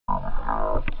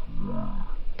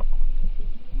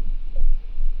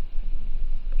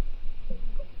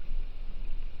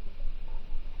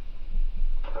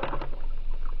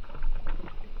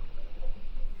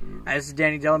Hi, this is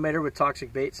Danny Delamater with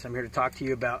Toxic Baits. I'm here to talk to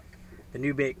you about the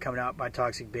new bait coming out by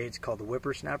Toxic Baits called the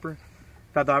Whippersnapper.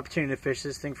 I've had the opportunity to fish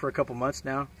this thing for a couple months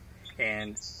now,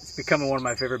 and it's becoming one of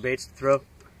my favorite baits to throw.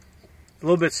 It's a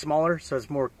little bit smaller, so it's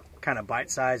more kind of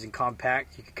bite size and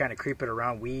compact. You can kind of creep it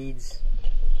around weeds.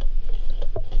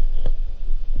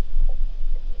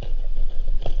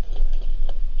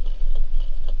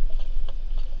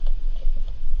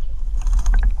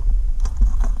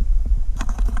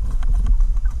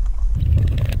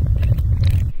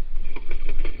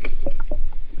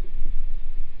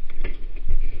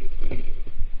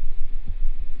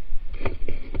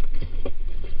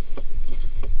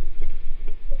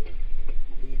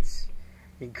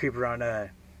 You can creep around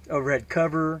overhead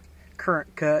cover,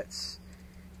 current cuts,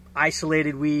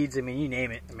 isolated weeds. I mean, you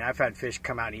name it. I mean, I've had fish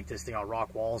come out and eat this thing on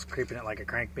rock walls, creeping it like a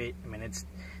crankbait. I mean, it's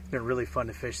been really fun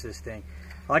to fish this thing.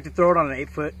 I like to throw it on an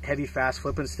 8-foot heavy fast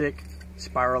flipping stick,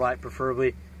 spiralite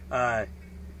preferably.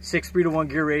 6:3-to-1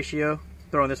 gear ratio.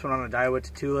 Throwing this one on a Daiwa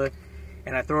Tatula,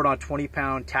 and I throw it on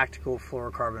 20-pound tactical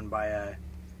fluorocarbon by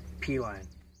P-line.